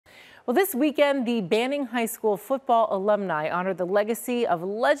Well, this weekend, the Banning High School football alumni honored the legacy of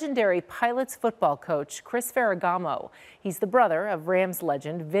legendary Pilots football coach Chris Ferragamo. He's the brother of Rams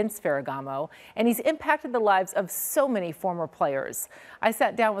legend Vince Ferragamo, and he's impacted the lives of so many former players. I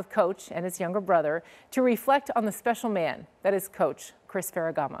sat down with Coach and his younger brother to reflect on the special man that is Coach Chris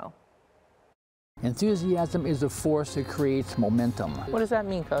Ferragamo. Enthusiasm is a force that creates momentum. What does that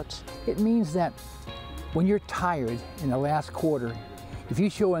mean, Coach? It means that when you're tired in the last quarter, if you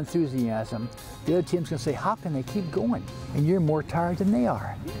show enthusiasm, the other team's going to say, how can they keep going? And you're more tired than they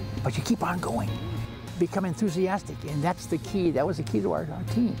are. But you keep on going. Become enthusiastic, and that's the key. That was the key to our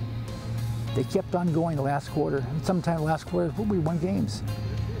team. They kept on going the last quarter. And sometimes the last quarter, we won games.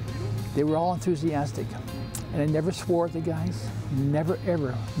 They were all enthusiastic. And I never swore at the guys. Never,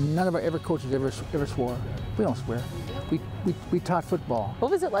 ever. None of our coaches ever swore. We don't swear. We taught football.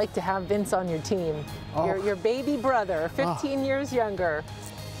 What was it like to have Vince on your team? Oh. Your baby brother, 15 years younger.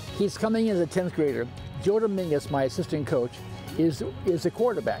 He's coming in as a 10th grader. Joe Dominguez, my assistant coach, is a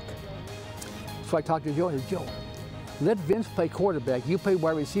quarterback. So I talked to Joe and I said, Joe, let Vince play quarterback. You play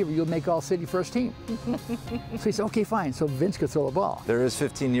wide receiver, you'll make all-city first team. So he said, okay, fine. So Vince could throw the ball. There is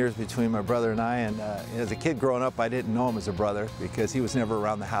 15 years between my brother and I, and as a kid growing up, I didn't know him as a brother because he was never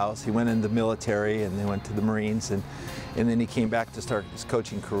around the house. He went in the military and then went to the Marines, and then he came back to start his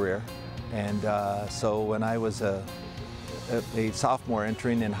coaching career. And so when I was a sophomore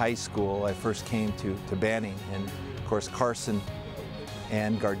entering in high school, I first came to Banning, and of course Carson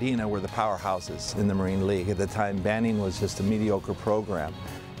and Gardena were the powerhouses in the Marine League. At the time, Banning was just a mediocre program.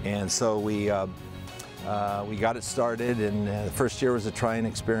 And so we got it started, and the first year was a trying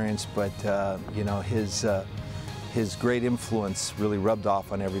experience, but you know, his great influence really rubbed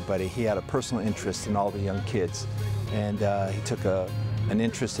off on everybody. He had a personal interest in all the young kids, and he took an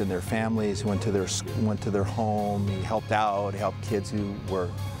interest in their families. He went to their home, he helped out, helped kids who were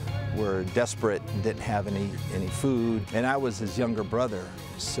desperate and didn't have any food. And I was his younger brother,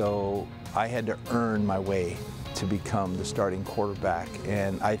 so I had to earn my way to become the starting quarterback.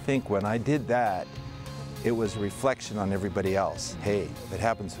 And I think when I did that, it was a reflection on everybody else. Hey, if it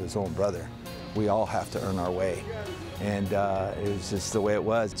happens to his own brother, we all have to earn our way. And it was just the way it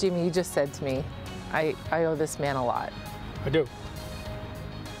was. Jimmy, you just said to me, I owe this man a lot. I do.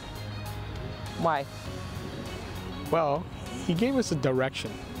 Why? Well, he gave us a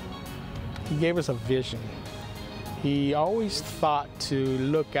direction. He gave us a vision. He always thought to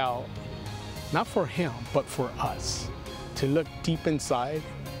look out, not for him, but for us, to look deep inside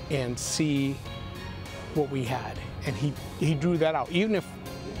and see what we had. And he drew that out. Even if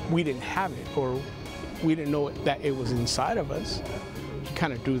we didn't have it or we didn't know that it was inside of us, he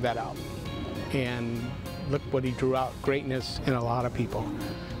kind of drew that out. And look what he drew out, greatness in a lot of people.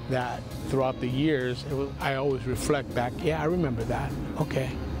 That throughout the years, I always reflect back, yeah, I remember that,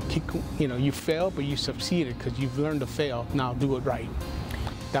 okay. You know, you failed, but you succeeded because you've learned to fail. Now do it right.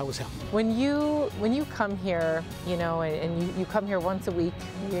 That was him. When you come here, you know, and you come here once a week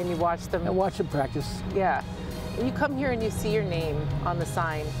and you watch them. I watch them practice. Yeah. When you come here and you see your name on the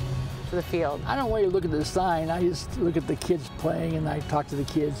sign for the field. I don't want you to look at the sign. I just look at the kids playing and I talk to the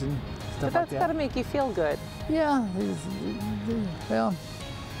kids and stuff like that. But that's got to make you feel good. Yeah. Well,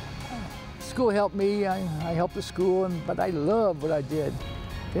 school helped me. I helped the school, but I love what I did.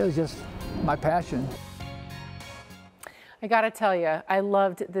 It was just my passion. I got to tell you, I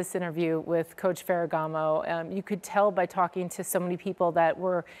loved this interview with Coach Ferragamo. You could tell by talking to so many people that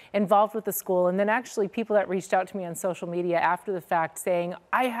were involved with the school, and then actually people that reached out to me on social media after the fact saying,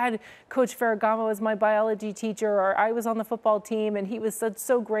 I had Coach Ferragamo as my biology teacher, or I was on the football team and he was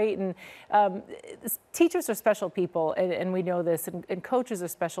so great. And teachers are special people, and we know this, and coaches are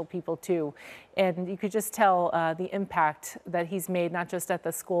special people too. And you could just tell the impact that he's made, not just at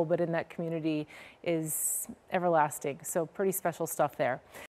the school, but in that community, is everlasting. So pretty special stuff there.